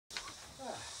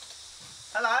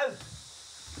Hello?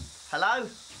 Hello?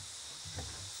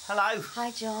 Hello?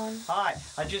 Hi, John. Hi.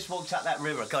 I just walked up that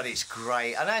river. God, it's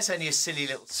great. I know it's only a silly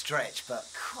little stretch, but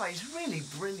Christ, it's really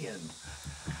brilliant.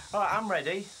 All right, I'm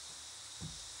ready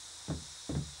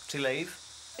to leave.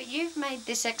 But you've made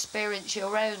this experience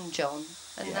your own, John,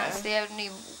 and that's the only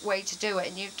way to do it,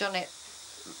 and you've done it,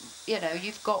 you know,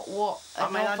 you've got an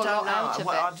awful lot out of it.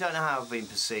 I don't know how I've been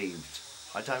perceived.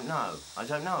 I don't know. I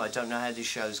don't know how this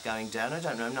show's going down. I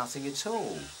don't know nothing at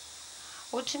all.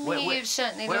 Well, to me, you've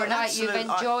certainly looked like you've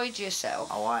enjoyed yourself.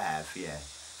 Oh, I have, yeah.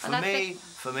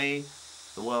 For me,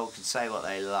 the world can say what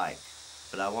they like,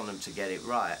 but I want them to get it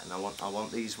right, and I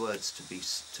want these words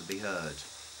to be heard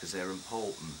because they're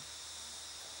important.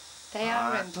 They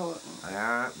are important.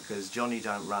 Yeah, because Johnny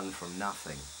don't run from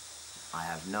nothing. I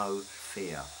have no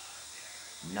fear,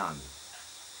 none.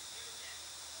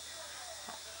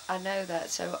 I know that,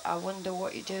 so I wonder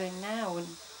what you're doing now and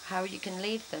how you can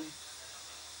leave them.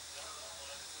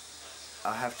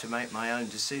 I have to make my own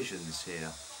decisions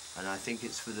here, and I think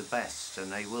it's for the best, and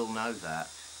they will know that.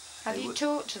 Have you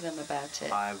talked to them about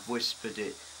it? I've whispered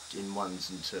it in ones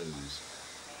and twos.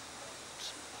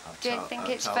 Do you think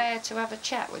it's fair to have a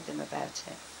chat with them about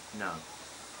it? No.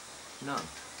 No.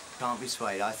 Can't be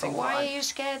swayed. I think. But why are you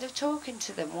scared of talking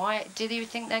to them? Why do you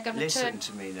think they're going to turn? Listen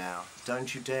to me now.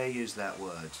 Don't you dare use that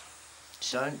word.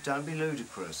 Don't be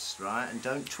ludicrous, right? And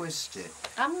don't twist it.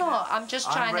 I'm not. I'm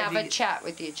just trying to have a chat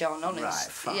with you, John. Honest. Right.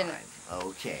 Fine. You know.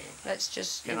 Okay. Let's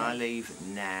just. Can I leave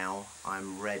now?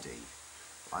 I'm ready.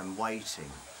 I'm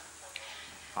waiting.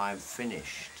 I'm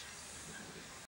finished.